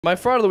My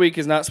fraud of the week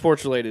is not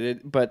sports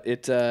related, but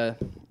it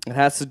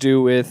has to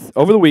do with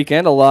over the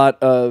weekend. A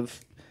lot of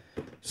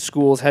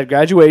schools had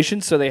graduation,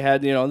 so they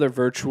had their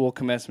virtual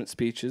commencement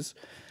speeches,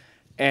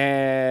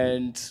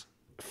 and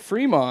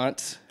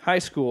Fremont High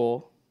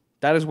School,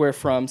 that is where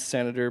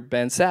Senator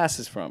Ben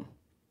Sasse is from,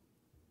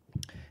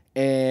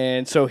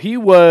 and so he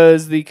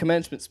was the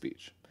commencement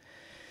speech,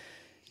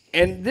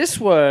 and this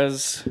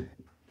was.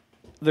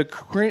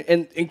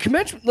 And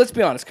commencement. Let's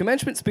be honest.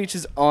 Commencement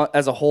speeches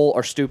as a whole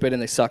are stupid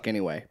and they suck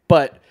anyway.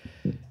 But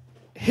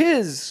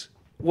his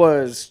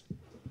was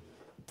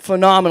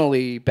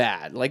phenomenally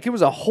bad. Like, it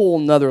was a whole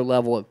nother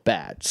level of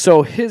bad.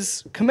 So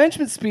his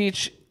commencement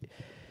speech,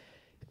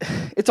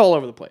 it's all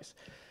over the place.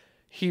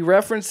 He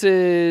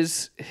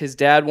references his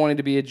dad wanting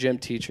to be a gym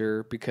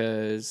teacher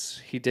because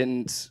he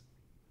didn't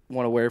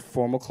want to wear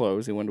formal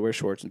clothes. He wanted to wear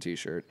shorts and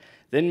t-shirt.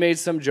 Then made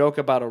some joke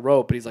about a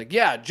rope, but he's like,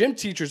 yeah, gym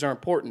teachers are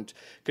important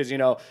because,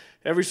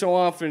 every so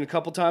often, a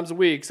couple times a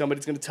week,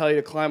 somebody's going to tell you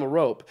to climb a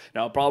rope.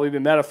 Now, it'll probably be a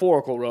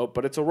metaphorical rope,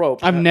 but it's a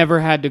rope. I've never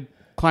had to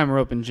climb a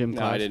rope in gym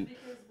class. No, I didn't.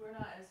 Because we're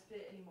not as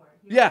fit anymore.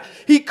 Yeah,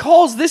 he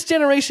calls this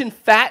generation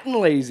fat and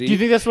lazy. Do you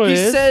think that's what it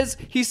is?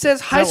 He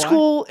says high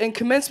school and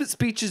commencement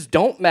speeches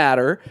don't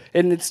matter,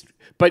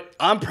 but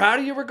I'm proud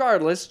of you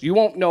regardless. You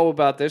won't know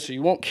about this or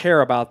you won't care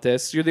about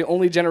this. You're the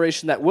only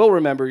generation that will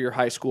remember your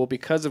high school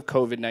because of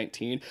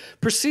COVID-19.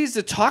 Proceeds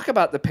to talk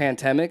about the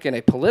pandemic in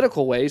a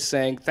political way,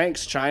 saying,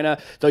 thanks, China,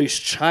 those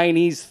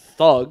Chinese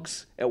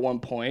thugs at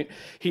one point.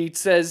 He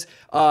says,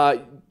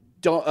 you're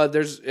going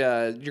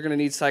to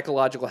need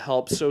psychological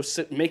help. So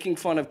making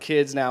fun of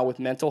kids now with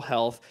mental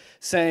health,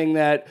 saying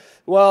that,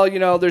 well,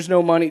 there's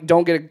no money.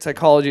 Don't get a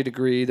psychology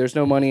degree. There's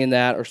no money in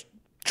that. Or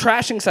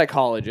trashing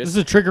psychologists. This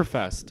is a trigger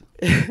fest.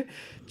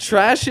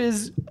 Trash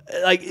is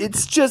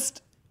it's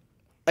just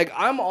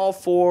I'm all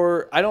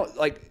for. I don't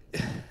like.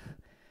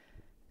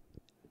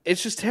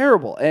 It's just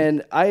terrible,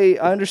 and I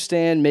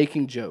understand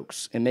making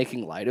jokes and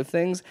making light of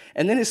things,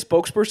 and then his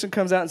spokesperson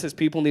comes out and says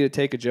people need to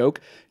take a joke.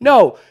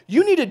 No,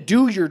 you need to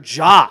do your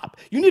job.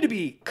 You need to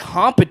be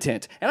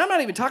competent, and I'm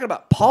not even talking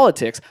about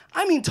politics.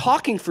 I mean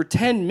talking for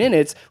 10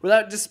 minutes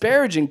without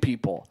disparaging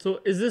people. So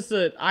is this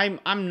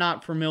I'm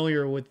not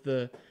familiar with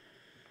the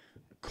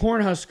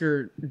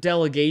Cornhusker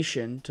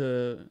delegation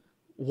to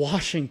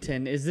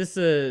Washington. Is this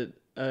a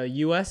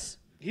U.S.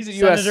 He's a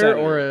U.S. senator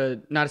or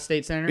not a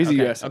state senator? He's a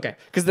U.S. Okay.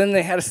 Because then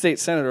they had a state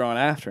senator on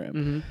after him.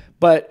 Mm-hmm.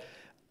 But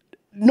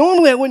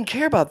normally I wouldn't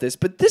care about this,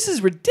 but this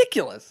is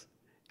ridiculous.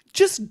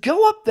 Just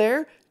go up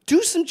there,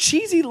 do some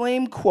cheesy,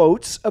 lame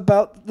quotes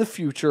about the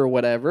future or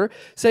whatever,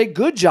 say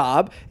good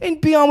job,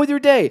 and be on with your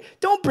day.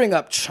 Don't bring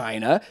up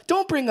China.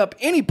 Don't bring up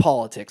any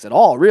politics at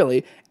all,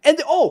 really. And,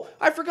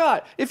 I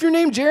forgot. If you're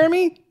named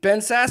Jeremy, Ben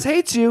Sasse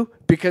hates you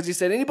because he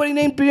said anybody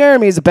named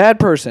Jeremy is a bad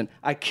person.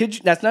 I kid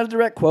you. That's not a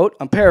direct quote.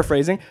 I'm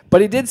paraphrasing.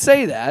 But he did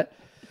say that.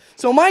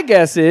 So my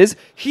guess is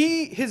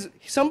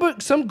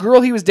some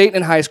girl he was dating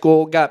in high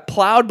school got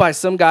plowed by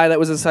some guy that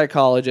was a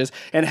psychologist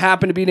and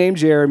happened to be named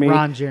Jeremy.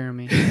 Ron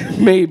Jeremy.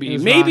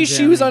 Maybe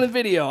she was on a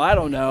video. I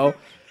don't know.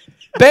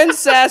 Ben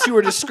Sasse, you were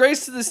a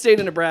disgrace to the state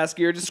of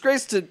Nebraska. You're a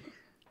disgrace to...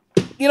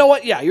 You know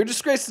what? Yeah, you're a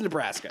disgrace to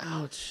Nebraska.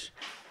 Ouch.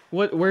 You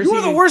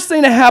were the worst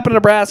thing to happen to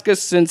Nebraska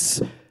since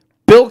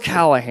Bill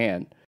Callahan.